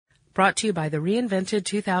Brought to you by the reinvented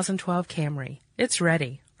 2012 Camry. It's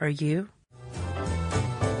ready. Are you?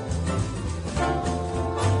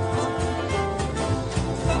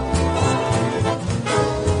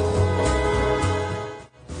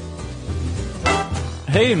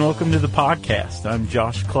 Hey, and welcome to the podcast. I'm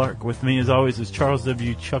Josh Clark. With me, as always, is Charles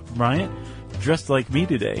W. Chuck Bryant, dressed like me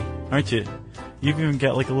today, aren't you? You've even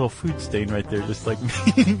got like a little food stain right there, just like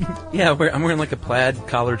me. Yeah, I'm wearing like a plaid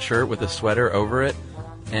collared shirt with a sweater over it.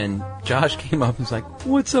 And Josh came up and was like,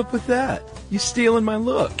 "What's up with that? You stealing my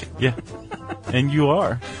look." Yeah, and you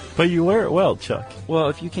are. But you wear it well, Chuck. Well,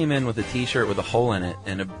 if you came in with a T-shirt with a hole in it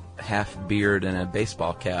and a half beard and a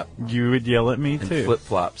baseball cap, you would yell at me, and too.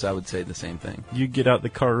 Flip-flops, I would say the same thing. You'd get out the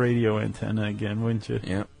car radio antenna again, wouldn't you?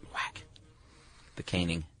 Yeah. Whack. The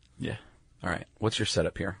caning. Yeah. All right. What's your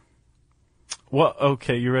setup here? Well,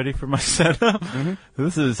 okay, you ready for my setup? Mm-hmm.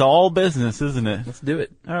 This is all business, isn't it? Let's do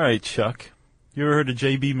it. All right, Chuck. You ever heard of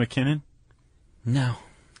J.B. McKinnon? No. Have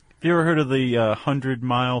you ever heard of the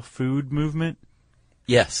 100-mile food movement?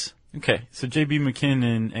 Yes. Okay, so J.B.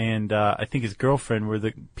 McKinnon and I think his girlfriend were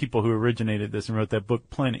the people who originated this and wrote that book,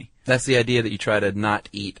 Plenty. That's the idea that you try to not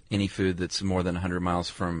eat any food that's more than 100 miles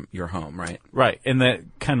from your home, right? Right, and that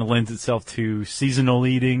kind of lends itself to seasonal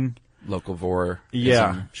eating. Locavore.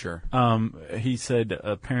 Yeah. Sure. He said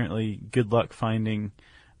apparently good luck finding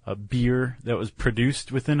a beer that was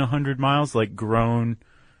produced within 100 miles, like grown,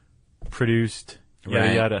 produced,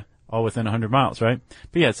 yada, yada, all within 100 miles, right?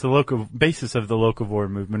 But yeah, it's the basis of the locavore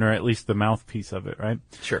movement, or at least the mouthpiece of it, right?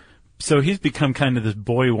 Sure. So he's become kind of this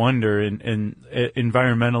boy wonder in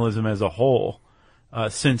environmentalism as a whole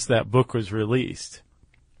since that book was released.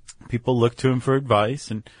 People look to him for advice,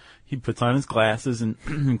 and he puts on his glasses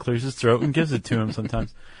and clears his throat and gives it to him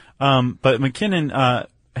sometimes. But McKinnon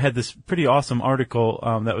had this pretty awesome article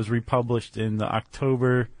that was republished in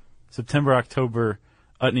the September-October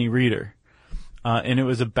Utne Reader. And it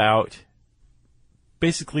was about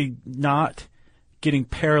basically not getting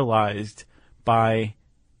paralyzed by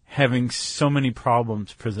having so many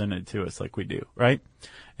problems presented to us like we do, right?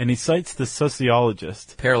 And he cites the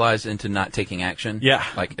sociologist. Paralyzed into not taking action? Yeah.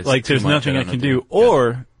 Like there's nothing I can do.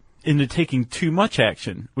 Or into taking too much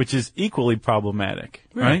action, which is equally problematic,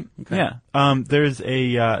 right? Okay. Yeah. There's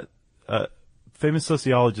a famous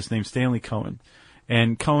sociologist named Stanley Cohen.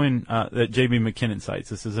 And Cohen, that J.B. McKinnon cites,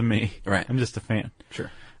 this isn't me. Right. I'm just a fan.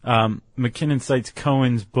 Sure. McKinnon cites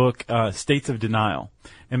Cohen's book, States of Denial.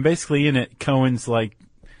 And basically in it, Cohen's like,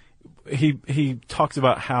 he talks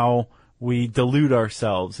about how we delude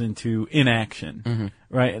ourselves into inaction,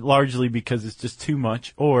 right? Largely because it's just too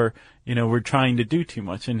much, or, we're trying to do too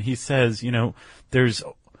much. And he says, there's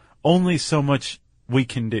only so much we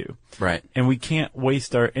can do. Right. And we can't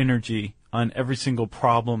waste our energy on every single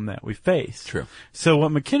problem that we face. True. So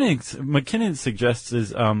what McKinnon suggests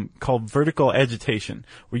is called vertical agitation,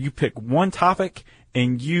 where you pick one topic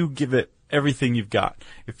and you give it everything you've got.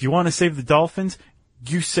 If you want to save the dolphins,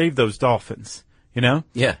 you save those dolphins.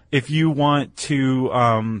 Yeah. If you want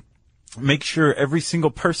to make sure every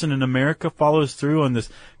single person in America follows through on this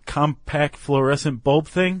compact fluorescent bulb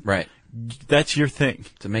thing, right, that's your thing.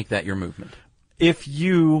 To make that your movement. If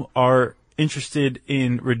you are interested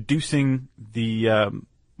in reducing the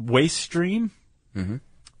waste stream,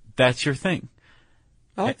 that's your thing.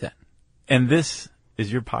 I like that. And this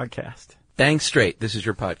is your podcast. Dang straight, this is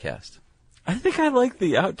your podcast. I think I like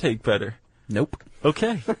the outtake better. Nope.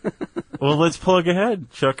 Okay. Well, let's plug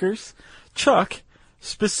ahead, Chuckers. Chuck,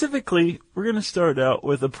 specifically, we're going to start out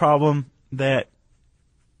with a problem that,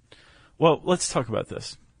 well, let's talk about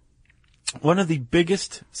this. One of the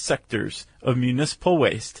biggest sectors of municipal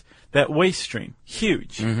waste, that waste stream,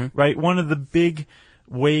 huge, right? One of the big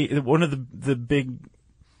big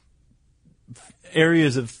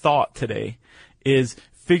areas of thought today is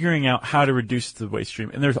figuring out how to reduce the waste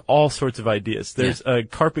stream. And there's all sorts of ideas. There's a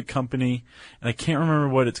carpet company, and I can't remember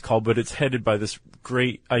what it's called, but it's headed by this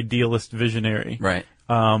great idealist visionary. Right.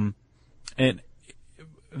 And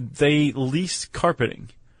they lease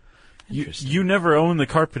carpeting. You never own the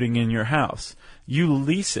carpeting in your house. You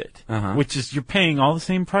lease it, which is you're paying all the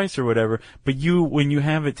same price or whatever, but when you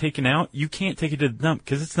have it taken out, you can't take it to the dump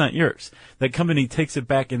because it's not yours. That company takes it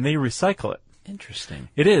back and they recycle it. Interesting.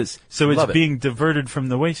 It is. So it's being diverted from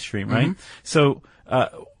the waste stream, right? So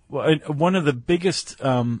one of the biggest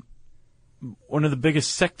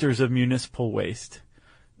sectors of municipal waste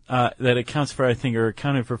that accounts for, I think, or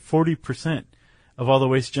accounted for 40% of all the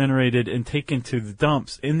waste generated and taken to the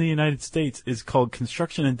dumps in the United States is called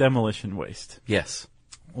construction and demolition waste. Yes.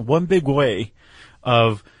 One big way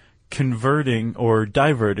of diverting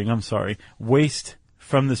waste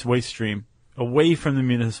from this waste stream away from the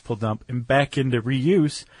municipal dump and back into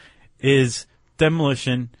reuse is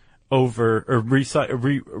demolition over, or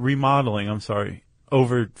remodeling,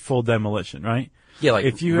 over full demolition, right? Yeah, like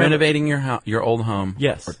if you renovating your old home,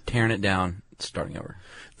 yes, or tearing it down, starting over.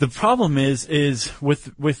 The problem is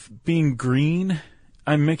with being green,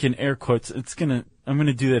 I'm making air quotes. I'm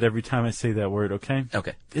gonna do that every time I say that word, okay?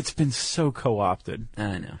 Okay. It's been so co-opted.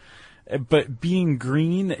 I know. But being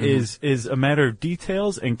green is a matter of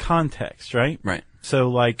details and context, right? Right. So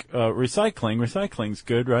like recycling's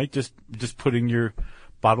good, right? Just putting your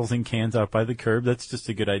bottles and cans out by the curb, that's just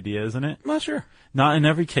a good idea, isn't it? Well, sure. Not in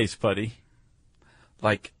every case, buddy.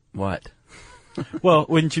 Like what? Well,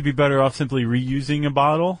 wouldn't you be better off simply reusing a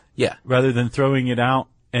bottle? Yeah. Rather than throwing it out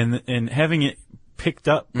and having it picked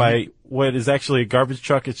up by what is actually a garbage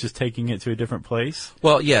truck, it's just taking it to a different place?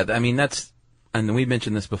 Well, yeah, I mean, and we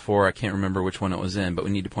mentioned this before, I can't remember which one it was in, but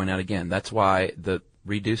we need to point out again, that's why the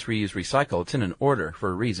reduce, reuse, recycle, it's in an order for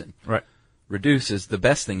a reason. Right. Reduce is the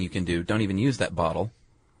best thing you can do. Don't even use that bottle.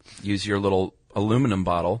 Use your little aluminum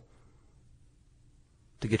bottle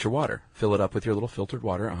to get your water. Fill it up with your little filtered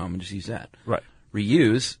water at home and just use that. Right.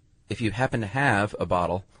 Reuse, if you happen to have a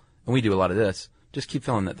bottle, and we do a lot of this, just keep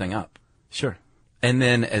filling that thing up. Sure. And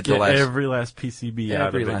then at the every last PCB out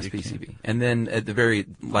of it. Every last PCB. And then at the very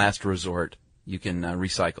last resort, you can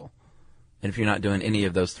recycle. And if you're not doing any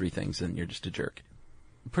of those three things, then you're just a jerk.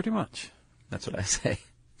 Pretty much. That's what I say.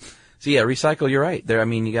 So yeah, recycle, you're right. There, I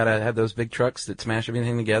mean, you gotta have those big trucks that smash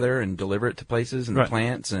everything together and deliver it to places and right.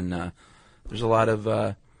 plants, and there's a lot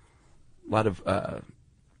of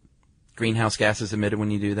greenhouse gases emitted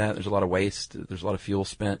when you do that. There's a lot of waste. There's a lot of fuel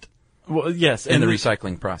spent. Well, yes, in the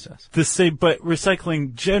recycling process. But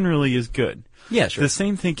recycling generally is good. Yeah, sure. The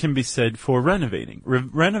same thing can be said for renovating.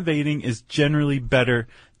 Renovating is generally better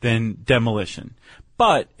than demolition.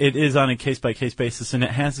 But it is on a case-by-case basis, and it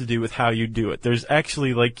has to do with how you do it. There's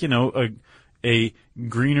actually, a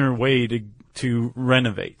greener way to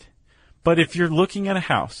renovate. But if you're looking at a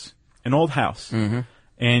house, an old house,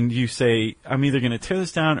 and you say, I'm either going to tear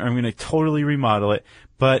this down or I'm going to totally remodel it,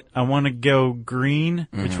 but I want to go green,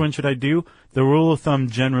 which one should I do? The rule of thumb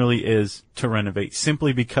generally is to renovate,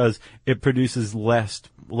 simply because it produces less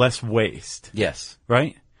waste. Yes.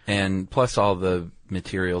 Right? And plus all the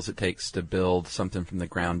materials it takes to build something from the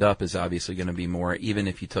ground up is obviously going to be more, even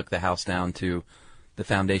if you took the house down to the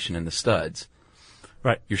foundation and the studs.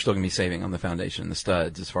 Right. You're still going to be saving on the foundation and the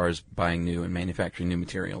studs as far as buying new and manufacturing new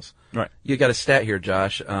materials. Right. You got a stat here,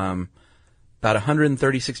 Josh. About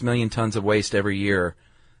 136 million tons of waste every year,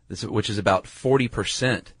 which is about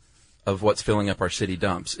 40% of what's filling up our city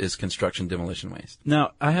dumps, is construction demolition waste.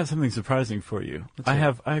 Now, I have something surprising for you.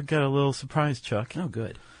 I've got a little surprise, Chuck. Oh,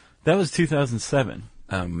 good. That was 2007.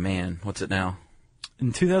 Oh, man. What's it now?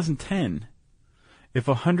 In 2010, if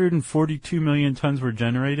 142 million tons were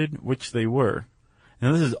generated, which they were,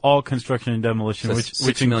 and this is all construction and demolition, so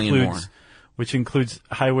which million more. Which includes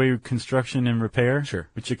highway construction and repair, sure,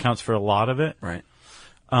 which accounts for a lot of it. Right.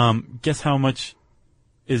 Guess how much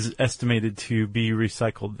is estimated to be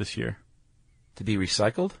recycled this year? To be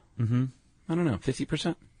recycled? Mm-hmm. I don't know,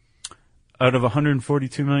 50%? Out of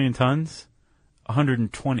 142 million tons,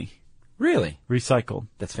 120. Really? Recycled.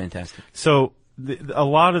 That's fantastic. So a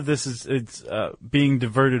lot of this is being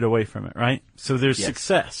diverted away from it, right? So there's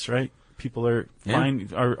success, right? People are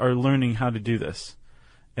are learning how to do this,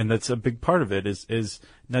 and that's a big part of it. Is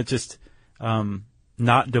not just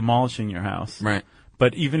not demolishing your house, right?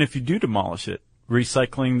 But even if you do demolish it,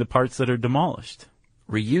 recycling the parts that are demolished,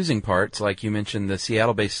 reusing parts, like you mentioned, the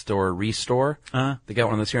Seattle-based store Restore. They got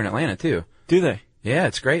one of those here in Atlanta too. Do they? Yeah,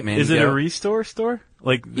 it's great, man. Is it a Restore store?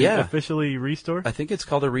 Like officially Restore? I think it's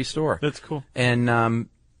called a Restore. That's cool. And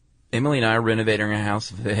Emily and I are renovating our house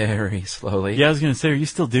very slowly. Yeah, I was going to say, are you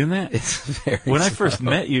still doing that? It's very When slow. I first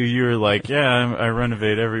met you, you were like, I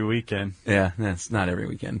renovate every weekend. Yeah, that's not every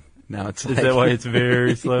weekend. No, it's Is that why it's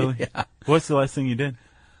very slowly? Yeah. What's the last thing you did?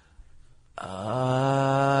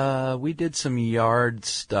 We did some yard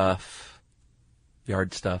stuff,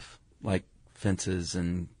 like fences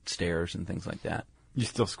and stairs and things like that. You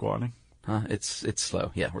still squatting? Huh? It's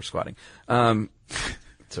slow. Yeah, we're squatting. So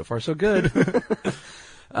far so good.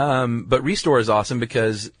 But Restore is awesome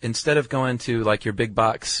because instead of going to like your big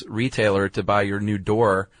box retailer to buy your new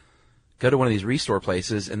door, go to one of these Restore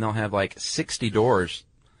places and they'll have like 60 doors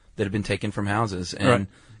that have been taken from houses and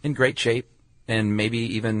in great shape and maybe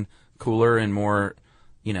even cooler and more,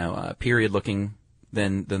 period looking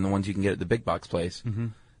than the ones you can get at the big box place. Mm-hmm.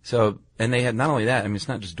 So, and they have not only that, I mean, it's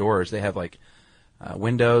not just doors. They have like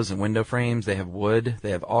windows and window frames. They have wood.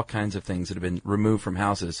 They have all kinds of things that have been removed from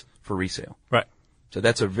houses for resale. Right. So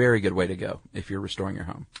that's a very good way to go if you're restoring your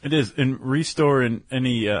home. It is. And Restore and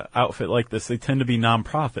any outfit like this, they tend to be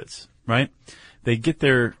nonprofits, right? They get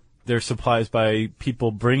their supplies by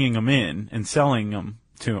people bringing them in and selling them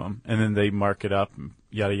to them, and then they mark it up, and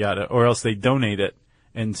yada, yada. Or else they donate it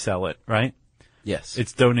and sell it, right? Yes.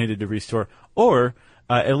 It's donated to Restore. Or,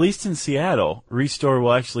 at least in Seattle, Restore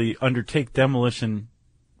will actually undertake demolition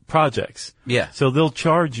projects. Yeah. So they'll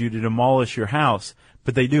charge you to demolish your house,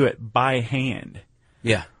 but they do it by hand.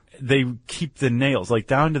 Yeah. They keep the nails, like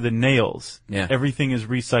down to the nails. Yeah. Everything is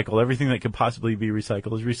recycled. Everything that could possibly be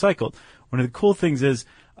recycled is recycled. One of the cool things is,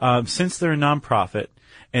 since they're a nonprofit,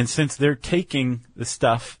 and since they're taking the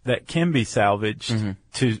stuff that can be salvaged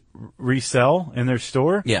to resell in their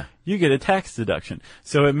store, Yeah. you get a tax deduction.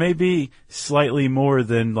 So it may be slightly more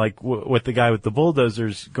than like what the guy with the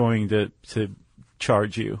bulldozer's going to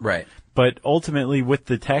charge you. Right. But ultimately, with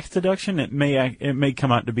the tax deduction, it may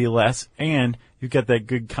come out to be less, and you've got that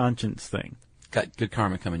good conscience thing. Got good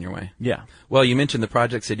karma coming your way. Yeah. Well, you mentioned the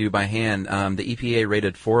projects they do by hand. The EPA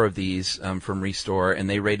rated 4 of these from Restore, and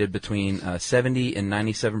they rated between 70 and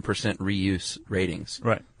 97% reuse ratings.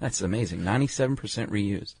 Right. That's amazing. 97%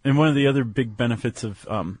 reused. And one of the other big benefits of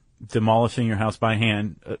demolishing your house by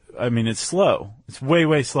hand, it's slow. It's way,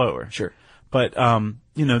 way slower. Sure. But,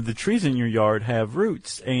 the trees in your yard have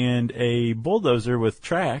roots, and a bulldozer with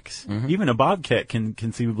tracks, even a bobcat can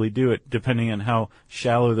conceivably do it, depending on how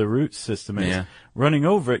shallow the root system is. Yeah. Running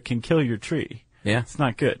over it can kill your tree. Yeah. It's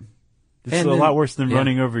not good. It's And a then- lot worse than yeah.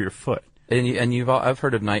 running over your foot. And I've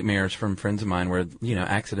heard of nightmares from friends of mine where,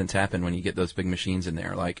 accidents happen when you get those big machines in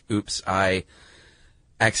there. Like, oops, I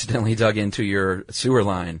accidentally dug into your sewer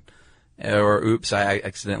line. Or, oops, I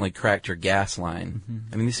accidentally cracked your gas line.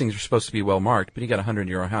 I mean, these things are supposed to be well marked, but you got a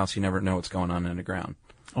 €100 house, you never know what's going on underground.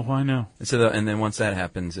 Oh, I know. And then once that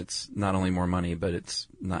happens, it's not only more money, but it's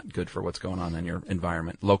not good for what's going on in your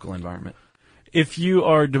environment, local environment. If you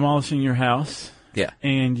are demolishing your house, Yeah.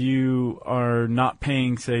 and you are not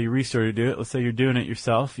paying, say, Restore to do it, let's say you're doing it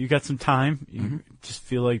yourself, you got some time, you just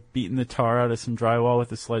feel like beating the tar out of some drywall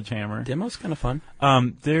with a sledgehammer. Demo's kind of fun.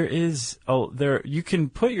 You can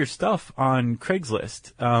put your stuff on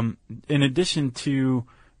Craigslist. In addition to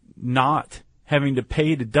not having to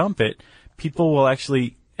pay to dump it, people will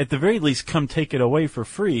actually, at the very least, come take it away for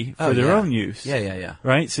free for their own use. Yeah.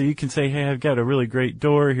 Right? So you can say, hey, I've got a really great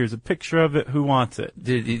door. Here's a picture of it. Who wants it?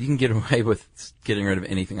 Dude, you can get away with getting rid of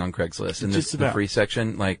anything on Craigslist. In Just the about. free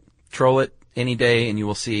section, like, troll it any day and you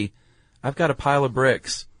will see, I've got a pile of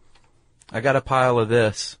bricks. I got a pile of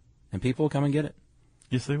this. And people will come and get it.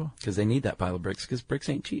 Yes, they will. Because they need that pile of bricks, because bricks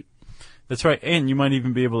ain't cheap. That's right. And you might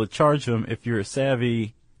even be able to charge them if you're a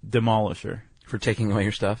savvy demolisher. For taking away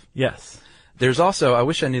your stuff. Yes. There's also, I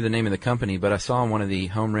wish I knew the name of the company, but I saw on one of the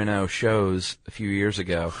home reno shows a few years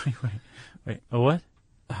ago. Wait. A what?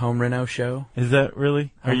 A home reno show? Is that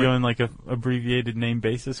really? Are you on like a abbreviated name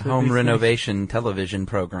basis? For Home these renovation television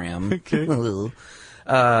program. Okay.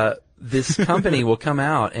 This company will come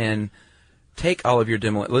out and take all of your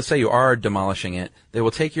let's say you are demolishing it. They will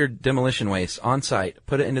take your demolition waste on site,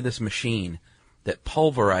 put it into this machine that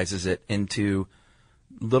pulverizes it into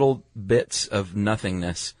little bits of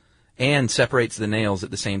nothingness and separates the nails at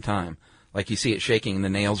the same time. Like you see it shaking and the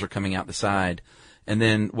nails are coming out the side. And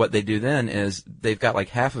then what they do then is they've got like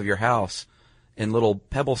half of your house in little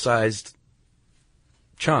pebble-sized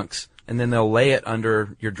chunks, and then they'll lay it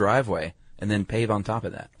under your driveway and then pave on top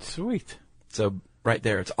of that. Sweet. So right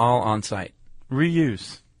there, it's all on site.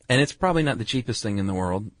 Reuse. And it's probably not the cheapest thing in the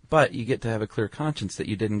world, but you get to have a clear conscience that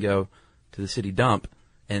you didn't go to the city dump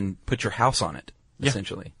and put your house on it,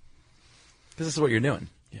 essentially. Because this is what you're doing.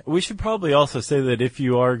 Yeah. We should probably also say that if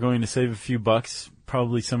you are going to save a few bucks,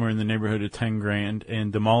 probably somewhere in the neighborhood of $10,000,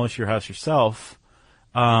 and demolish your house yourself,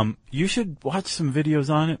 you should watch some videos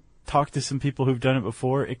on it, talk to some people who've done it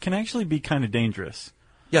before. It can actually be kind of dangerous.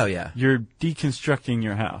 Yeah, yeah. You're deconstructing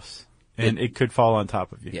your house, and it could fall on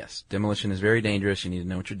top of you. Yes, demolition is very dangerous. You need to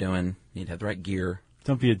know what you're doing. You need to have the right gear.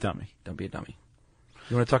 Don't be a dummy. Don't be a dummy.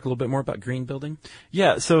 You want to talk a little bit more about green building?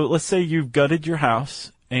 Yeah, so let's say you've gutted your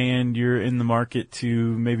house, and you're in the market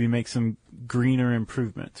to maybe make some greener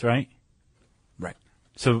improvements, right? Right.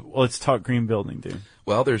 So let's talk green building, dude.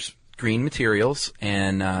 Well, there's green materials,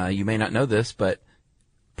 and you may not know this, but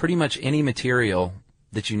pretty much any material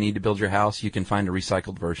that you need to build your house, you can find a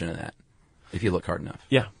recycled version of that if you look hard enough.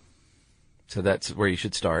 Yeah. So that's where you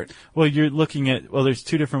should start. Well, you're looking at, there's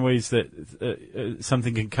two different ways that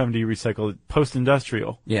something can come to you recycled.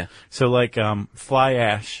 Post-industrial. Yeah. So like fly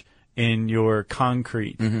ash in your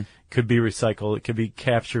concrete could be recycled. It could be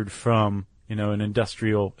captured from, as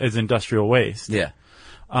industrial waste. Yeah.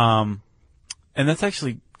 And that's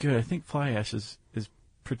actually good. I think fly ash is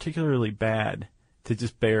particularly bad to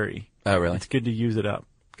just bury. Oh, really? It's good to use it up,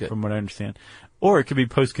 Good. from what I understand. Or it could be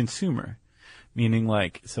post-consumer, meaning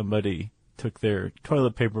like somebody took their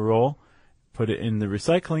toilet paper roll, put it in the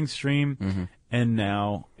recycling stream, and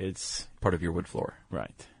now it's... Part of your wood floor.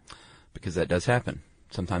 Right. Because that does happen.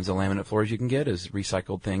 Sometimes the laminate floors you can get is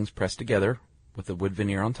recycled things pressed together with the wood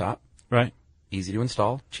veneer on top. Right. Easy to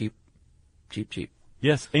install. Cheap.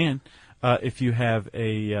 Yes, and if you have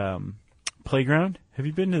a playground, have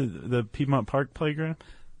you been to the Piedmont Park playground?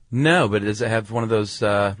 No, but does it have one of those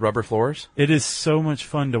rubber floors? It is so much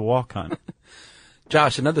fun to walk on.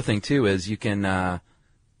 Josh, another thing too is you can,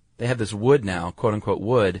 they have this wood now, quote unquote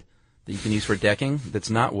wood, that you can use for decking that's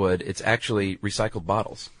not wood. It's actually recycled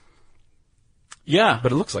bottles. Yeah.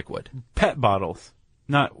 But it looks like wood. Pet bottles,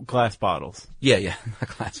 not glass bottles. Yeah,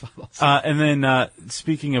 not glass bottles. And then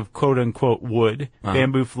speaking of quote unquote wood,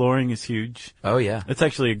 bamboo flooring is huge. Oh, yeah. It's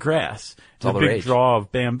actually a grass. It's all the the big rage. draw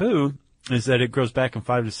of bamboo is that it grows back in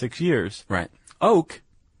 5 to 6 years. Right. Oak,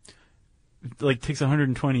 like, takes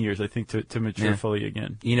 120 years, I think, to mature Yeah. fully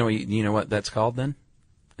again. You know what that's called then?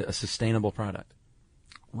 A sustainable product.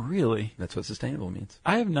 Really? That's what sustainable means.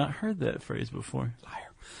 I have not heard that phrase before.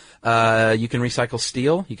 You can recycle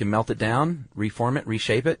steel. You can melt it down, reform it,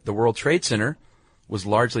 reshape it. The World Trade Center was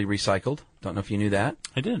largely recycled. Don't know if you knew that.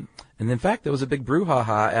 I didn't. And in fact, there was a big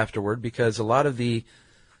brouhaha afterward because a lot of the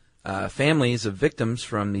families of victims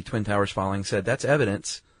from the Twin Towers falling said, that's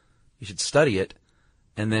evidence. You should study it.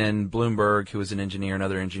 And then Bloomberg, who was an engineer,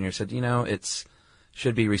 another engineer, said, it's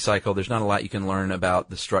should be recycled. There's not a lot you can learn about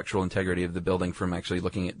the structural integrity of the building from actually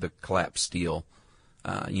looking at the collapsed steel.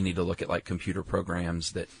 You need to look at like computer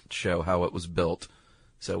programs that show how it was built.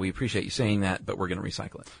 So we appreciate you saying that, but we're going to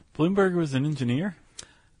recycle it. Bloomberg was an engineer?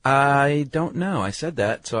 I don't know. I said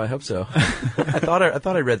that, so I hope so. I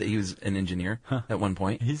thought I read that he was an engineer at one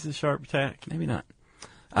point. He's a sharp tack. Maybe not.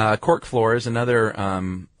 Cork floor is another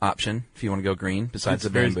option if you want to go green besides the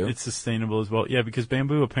bamboo. It's sustainable as well. Yeah, because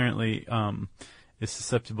bamboo apparently is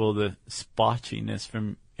susceptible to splotchiness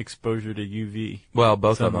from exposure to UV. Well,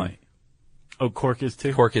 both sunlight. of them. Oh, cork is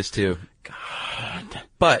too? Cork is too. God.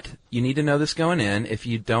 But you need to know this going in. If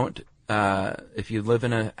you don't, if you live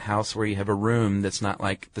in a house where you have a room that's not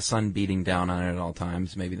like the sun beating down on it at all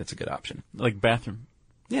times, maybe that's a good option. Like bathroom.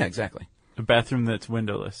 Yeah, exactly. A bathroom that's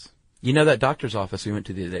windowless. You know that doctor's office we went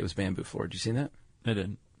to the other day was bamboo floor. Did you see that? I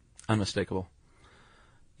didn't. Unmistakable.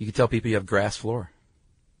 You could tell people you have grass floor.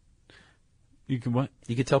 You can what?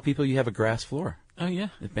 You could tell people you have a grass floor Oh, yeah.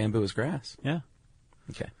 if bamboo is grass. Yeah.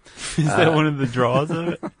 Okay. Is that one of the draws of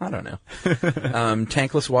it? I don't know.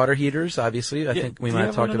 Tankless water heaters, obviously. I think we do might you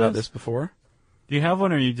have have one talked of about those? this before. Do you have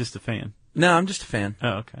one, or are you just a fan? No, I'm just a fan.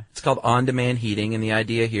 Oh, okay. It's called on-demand heating, and the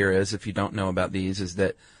idea here is, if you don't know about these, is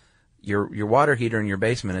that your water heater in your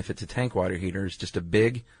basement, if it's a tank water heater, is just a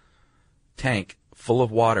big tank full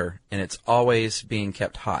of water, and it's always being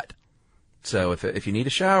kept hot. So if you need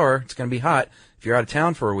a shower, it's going to be hot. If you're out of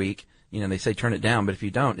town for a week, they say turn it down, but if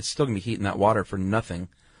you don't, it's still going to be heating that water for nothing.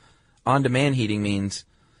 On-demand heating means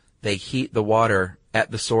they heat the water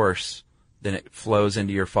at the source, then it flows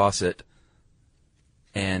into your faucet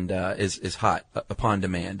and is hot upon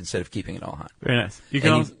demand instead of keeping it all hot. Very nice. You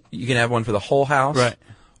can have one for the whole house, Right.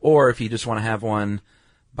 Or if you just want to have one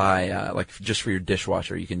by like just for your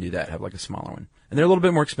dishwasher, you can do that. Have like a smaller one, and they're a little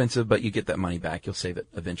bit more expensive, but you get that money back. You'll save it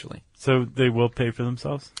eventually. So they will pay for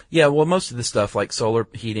themselves? Yeah, well, most of the stuff like solar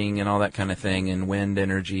heating and all that kind of thing, and wind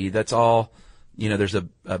energy, that's all. There's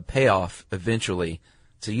a payoff eventually.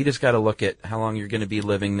 So you just got to look at how long you're going to be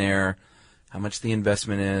living there, how much the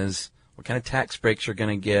investment is, what kind of tax breaks you're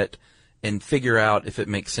going to get, and figure out if it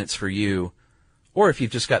makes sense for you. Or if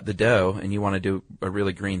you've just got the dough and you want to do a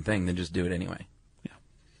really green thing, then just do it anyway. Yeah.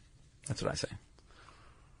 That's what I say.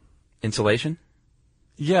 Insulation?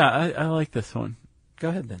 Yeah, I like this one. Go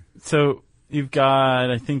ahead then. So you've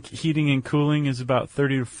got, I think, heating and cooling is about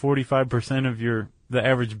 30 to 45% of the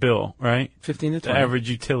average bill, right? 15 to 20. The average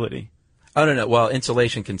utility. Oh, no. Well,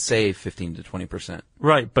 insulation can save 15 to 20%.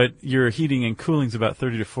 Right, but your heating and cooling is about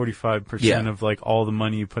 30 to 45% of like all the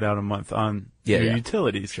money you put out a month on your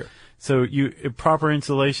utilities. Sure. So proper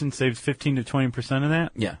insulation saves 15 to 20% of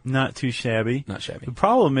that. Yeah. Not too shabby. Not shabby. The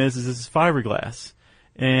problem is this is fiberglass.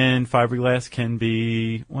 And fiberglass can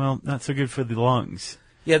be, well, not so good for the lungs.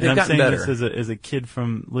 Yeah, they've gotten better. I'm saying this as a kid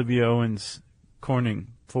from Libby Owens Corning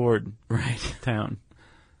Ford town.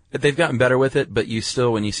 They've gotten better with it, but you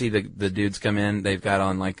still, when you see the dudes come in, they've got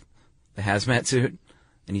on like the hazmat suit,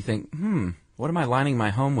 and you think, what am I lining my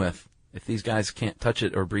home with if these guys can't touch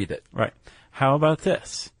it or breathe it? Right. How about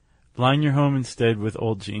this? Line your home instead with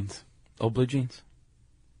old jeans. Old blue jeans.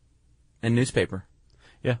 And newspaper.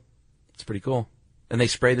 Yeah. It's pretty cool. And they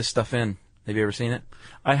spray this stuff in. Have you ever seen it?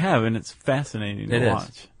 I have, and it's fascinating to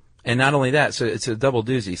watch. And not only that, so it's a double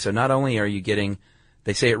doozy. So not only are you getting,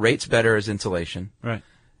 they say it rates better as insulation. Right.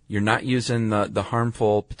 You're not using the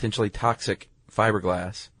harmful, potentially toxic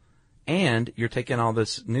fiberglass. And you're taking all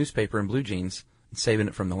this newspaper and blue jeans and saving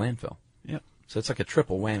it from the landfill. Yep. So it's like a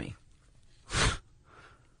triple whammy.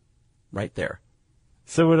 Right there.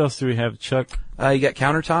 So what else do we have, Chuck? You got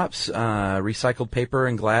countertops, recycled paper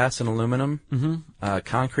and glass and aluminum. Mm-hmm.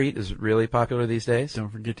 Concrete is really popular these days. Don't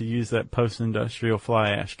forget to use that post-industrial fly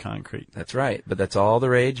ash concrete. That's right. But that's all the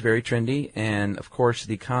rage, very trendy. And, of course,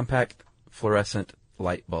 the compact fluorescent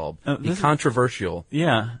light bulb. The controversial.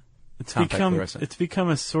 Yeah. It's fluorescent. become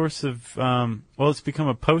a source of, it's become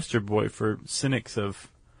a poster boy for cynics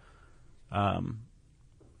of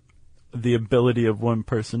the ability of one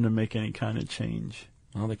person to make any kind of change.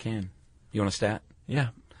 Well, they can. You want a stat? Yeah.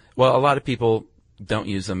 Well, a lot of people don't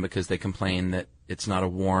use them because they complain that it's not a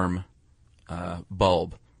warm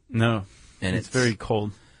bulb. No. And it's very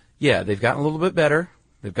cold. Yeah, they've gotten a little bit better.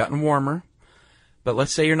 They've gotten warmer. But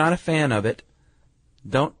let's say you're not a fan of it.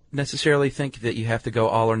 Don't necessarily think that you have to go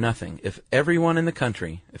all or nothing. If everyone in the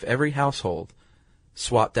country, if every household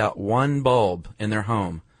swapped out one bulb in their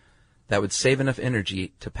home, that would save enough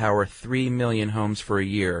energy to power 3 million homes for a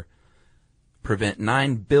year, prevent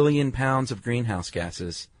 9 billion pounds of greenhouse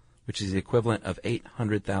gases, which is the equivalent of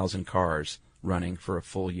 800,000 cars running for a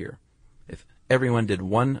full year. If everyone did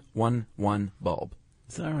one bulb.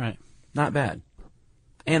 Is that right? Not bad.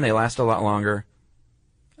 And they last a lot longer.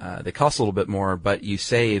 They cost a little bit more, but you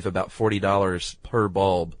save about $40 per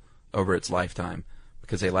bulb over its lifetime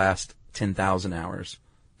because they last 10,000 hours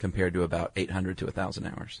compared to about 800 to 1,000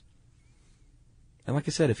 hours. And like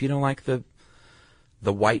I said, if you don't like the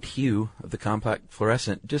white hue of the compact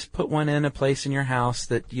fluorescent, just put one in a place in your house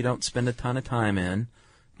that you don't spend a ton of time in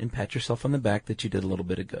and pat yourself on the back that you did a little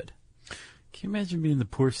bit of good. Can you imagine being the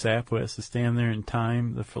poor sap who has to stand there and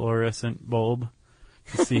time the fluorescent bulb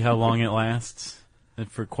to see how long it lasts and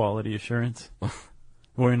for quality assurance?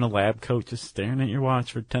 Wearing a lab coat, just staring at your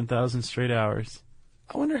watch for 10,000 straight hours.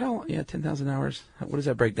 I wonder how long, 10,000 hours. What does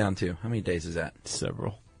that break down to? How many days is that?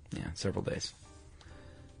 Several. Yeah, several days.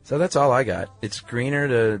 So that's all I got. It's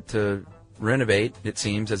greener to renovate, it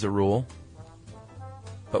seems, as a rule.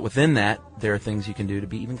 But within that, there are things you can do to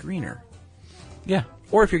be even greener. Yeah.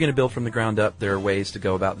 Or if you're going to build from the ground up, there are ways to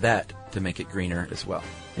go about that to make it greener as well.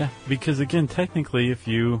 Yeah, because again, technically, if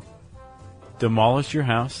you demolish your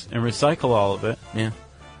house and recycle all of it, yeah,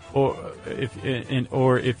 or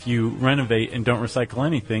if you renovate and don't recycle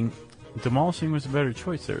anything, demolishing was a better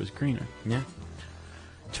choice. There, it was greener. Yeah.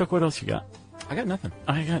 Chuck, what else you got? I got nothing.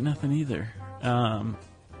 I got nothing either.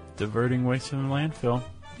 Diverting waste from the landfill.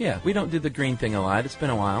 Yeah, we don't do the green thing a lot. It's been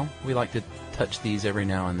a while. We like to touch these every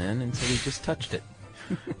now and then, and so we just touched it.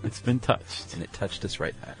 It's been touched. And it touched us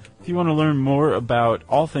right back. If you want to learn more about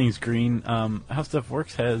all things green, How Stuff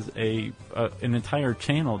Works has an entire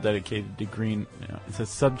channel dedicated to green. It's a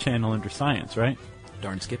sub-channel under science, right?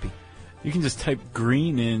 Darn Skippy. You can just type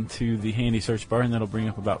green into the handy search bar, and that'll bring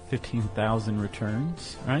up about 15,000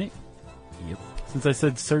 returns, right? Yep. Since I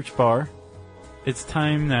said search bar, it's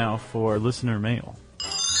time now for listener mail.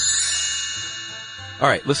 All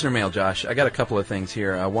right, listener mail, Josh. I got a couple of things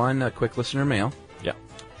here. One, a quick listener mail. Yeah.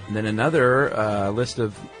 And then another list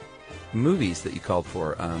of movies that you called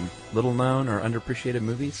for. Little known or underappreciated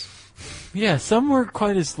movies. Yeah, some were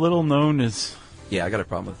quite as little known as... Yeah, I got a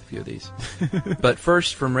problem with a few of these. But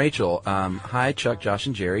first, from Rachel. Hi, Chuck, Josh,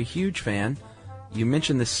 and Jerry. Huge fan. You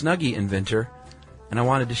mentioned the Snuggie inventor, and I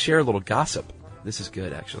wanted to share a little gossip. This is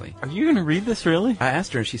good, actually. Are you going to read this, really? I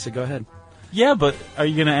asked her, and she said, go ahead. Yeah, but are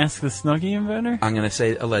you going to ask the Snuggie inventor? I'm going to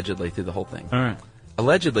say allegedly through the whole thing. All right.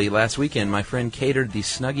 Allegedly, last weekend, my friend catered the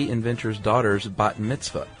Snuggie inventor's daughter's bat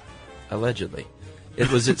mitzvah. Allegedly.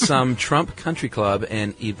 It was at some Trump country club,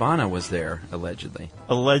 and Ivana was there, allegedly.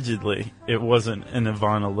 Allegedly. It wasn't an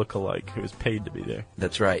Ivana lookalike who was paid to be there.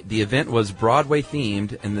 That's right. The event was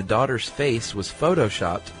Broadway-themed, and the daughter's face was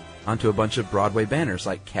photoshopped onto a bunch of Broadway banners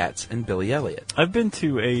like Cats and Billy Elliot. I've been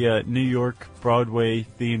to a New York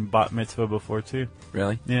Broadway-themed bat mitzvah before, too.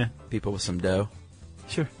 Really? Yeah. People with some dough?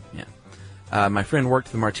 Sure. Yeah. My friend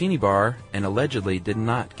worked the martini bar and allegedly did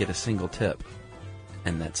not get a single tip.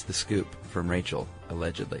 And that's the scoop from Rachel,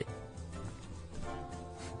 allegedly.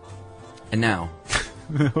 And now,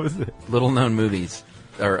 What was it? little-known movies,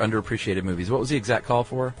 or underappreciated movies. What was the exact call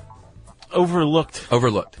for? Overlooked.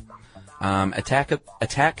 Overlooked.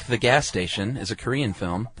 Attack the Gas Station is a Korean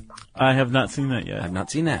film. I have not seen that yet. I've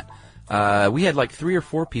not seen that. We had like 3 or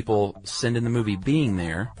 4 people send in the movie Being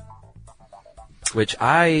There. which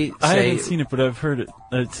I haven't seen it, but I've heard it.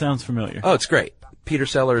 It sounds familiar. Oh, it's great. Peter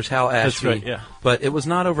Sellers, Hal Ashby. That's right, yeah. But it was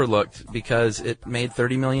not overlooked because it made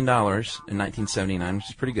 $30 million in 1979, which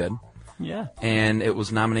is pretty good. Yeah. And it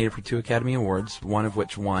was nominated for 2 Academy Awards, one of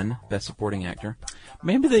which won Best Supporting Actor.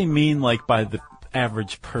 Maybe they mean like by the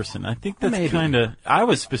average person. I think that's kind of... I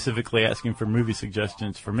was specifically asking for movie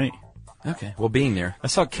suggestions for me. Okay. Well, being there. I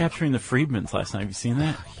saw Capturing the Freedmans last night. Have you seen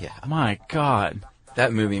that? Yeah. My God.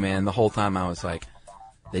 That movie, man, the whole time I was like,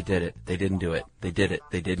 they did it. They didn't do it. They did it.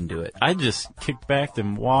 They didn't do it. I just kicked back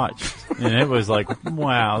and watched. And it was like,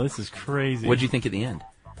 wow, this is crazy. What did you think at the end?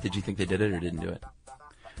 Did you think they did it or didn't do it?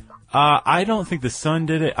 I don't think the son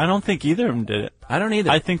did it. I don't think either of them did it. I don't either.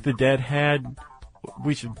 I think the dad had...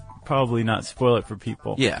 We should probably not spoil it for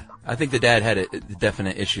people. Yeah. I think the dad had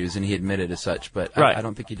definite issues, and he admitted as such, but right. I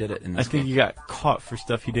don't think he did it in I this think game. he got caught for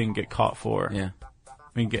stuff he didn't get caught for. Yeah. I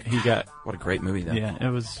mean, he got... What a great movie, though. Yeah, it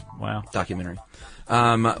was... Wow. Documentary.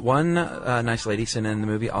 One nice lady sent in the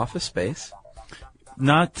movie Office Space.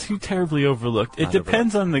 Not too terribly overlooked. It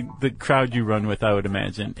depends on the crowd you run with, I would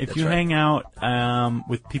imagine. If you hang out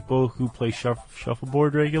with people who play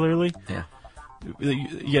shuffleboard regularly, yeah,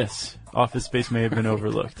 yes, Office Space may have been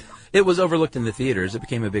overlooked. It was overlooked in the theaters. It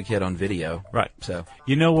became a big hit on video. Right. So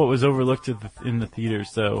you know what was overlooked in the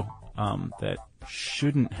theaters, though, that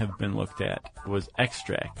shouldn't have been looked at was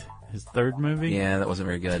Extract, his third movie. Yeah, that wasn't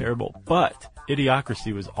very good. Terrible. But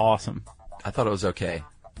Idiocracy was awesome. I thought it was okay.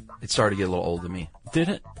 It started to get a little old to me. Did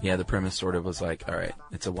it? Yeah, the premise sort of was like, all right,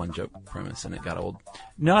 it's a one-joke premise, and it got old.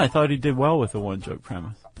 No, I thought he did well with a one-joke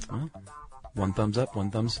premise. Well, one thumbs up,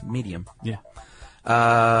 one thumbs medium. Yeah.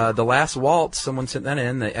 The Last Waltz, someone sent that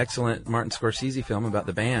in, the excellent Martin Scorsese film about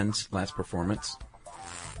the band's last performance,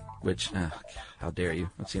 which, how dare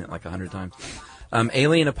you? I've seen it like 100 times.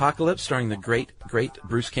 Alien Apocalypse, starring the great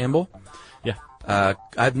Bruce Campbell. Yeah.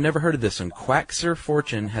 I've never heard of this one. Quaxer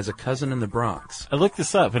Fortune has a cousin in the Bronx. I looked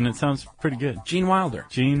this up, and it sounds pretty good. Gene Wilder.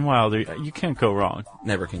 Gene Wilder. You can't go wrong.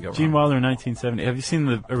 Never can go wrong. Gene Wilder, 1970. Have you seen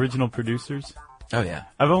the original producers? Oh, yeah.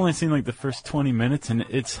 I've only seen like the first 20 minutes, and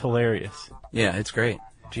it's hilarious. Yeah, it's great.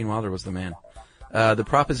 Gene Wilder was the man. The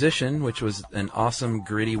Proposition, which was an awesome,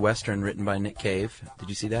 gritty Western written by Nick Cave. Did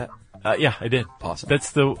you see that? Yeah, I did. Awesome.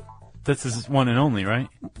 That's his one and only, right?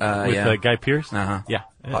 With yeah. Guy Pearce? Uh-huh. Yeah.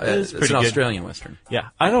 It's pretty an good. Australian Western. Yeah.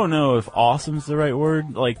 I don't know if awesome's the right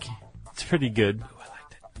word. Like, it's pretty good. I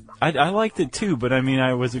liked it. I liked it too, but I mean,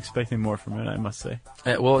 I was expecting more from it, I must say.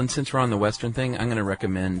 Well, and since we're on the Western thing, I'm going to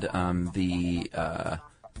recommend the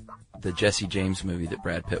Jesse James movie that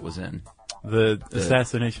Brad Pitt was in. The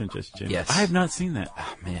Assassination of Jesse James. Yes. I have not seen that.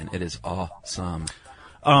 Oh, man, it is awesome.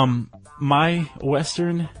 My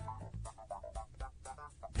Western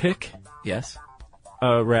pick, Yes?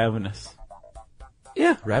 Ravenous.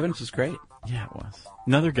 Yeah, Ravenous was great. Yeah, it was.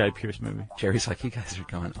 Another Guy Pearce movie. Jerry's like, you guys are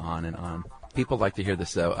going on and on. People like to hear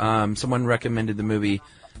this, though. Someone recommended the movie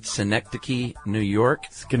Synecdoche, New York.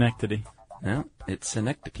 Schenectady. No, it's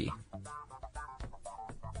Synecdoche.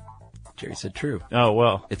 Jerry said true. Oh,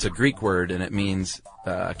 well. It's a Greek word, and it means,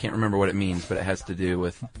 I can't remember what it means, but it has to do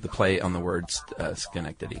with the play on the word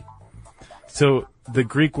Schenectady. So the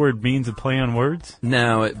Greek word means a play on words?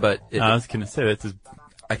 No, I was going to say that's just...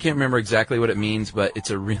 I can't remember exactly what it means, but it's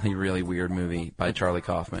a really, really weird movie by Charlie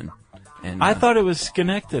Kaufman. And I thought it was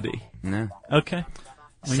Schenectady. No. Okay.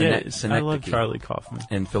 Well, I love Synecdoche. Charlie Kaufman.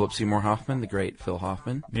 And Philip Seymour Hoffman, the great Phil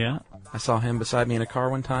Hoffman. Yeah. I saw him beside me in a car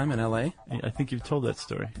one time in L.A. I think you've told that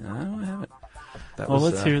story. No, I haven't. Well,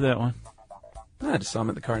 let's hear that one. I just saw him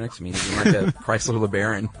at the car next to me. He's in like a Chrysler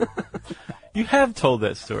LeBaron. You have told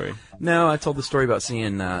that story. No, I told the story about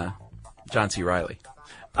seeing John C. Reilly.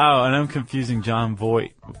 Oh, and I'm confusing John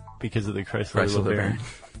Voight because of the Chrysler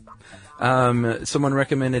LeBaron. Someone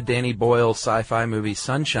recommended Danny Boyle's sci-fi movie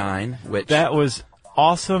Sunshine, which... That was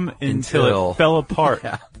awesome until it fell apart.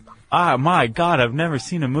 Yeah. Ah, my God, I've never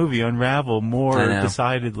seen a movie unravel more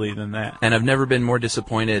decidedly than that. And I've never been more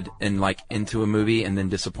disappointed into a movie and then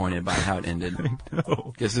disappointed by how it ended. I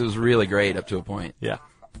know. Because it was really great up to a point. Yeah.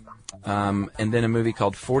 And then a movie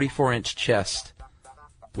called 44-Inch Chest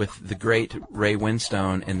with the great Ray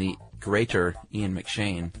Winstone and the greater Ian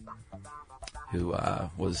McShane, who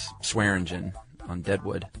was Swearingen on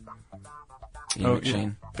Deadwood. Ian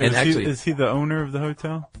McShane. And is he the owner of the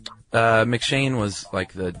hotel? McShane was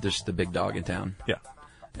like just the big dog in town. Yeah.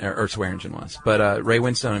 Or Swearingen was. But Ray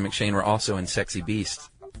Winstone and McShane were also in Sexy Beast,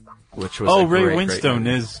 which was Ray great Winstone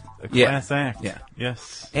is a class act. Yeah.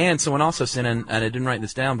 Yes. And someone also sent in, and I didn't write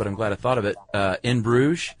this down, but I'm glad I thought of it, In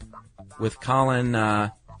Bruges with Colin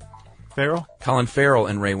Farrell? Colin Farrell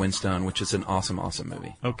and Ray Winstone, which is an awesome, awesome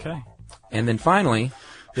movie. Okay. And then finally,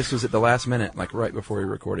 This was at the last minute, like right before we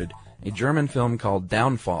recorded. A German film called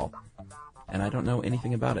Downfall. And I don't know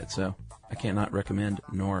anything about it, so I cannot recommend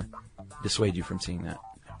nor dissuade you from seeing that.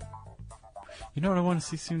 You know what I want to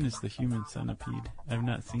see soon is The Human Centipede. I've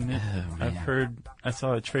not seen it. Oh, man. I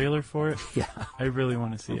saw a trailer for it. Yeah. I really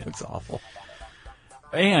want to see it. It's awful.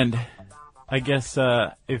 And I guess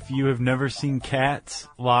if you have never seen Cats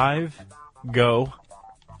live, go.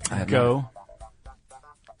 Go.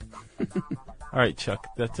 All right, Chuck,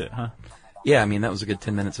 that's it, huh? Yeah, I mean, that was a good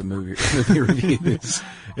 10 minutes of movie reviews.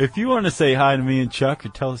 If you want to say hi to me and Chuck or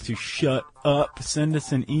tell us to shut up, send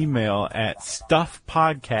us an email at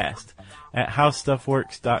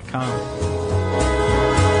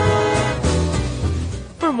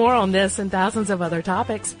stuffpodcast@howstuffworks.com. For more on this and thousands of other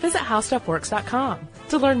topics, visit howstuffworks.com.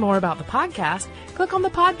 To learn more about the podcast, click on the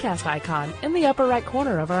podcast icon in the upper right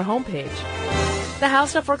corner of our homepage. The How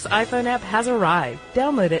Stuff Works iPhone app has arrived.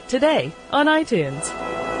 Download it today on iTunes.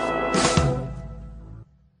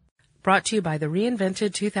 Brought to you by the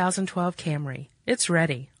reinvented 2012 Camry. It's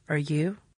ready. Are you?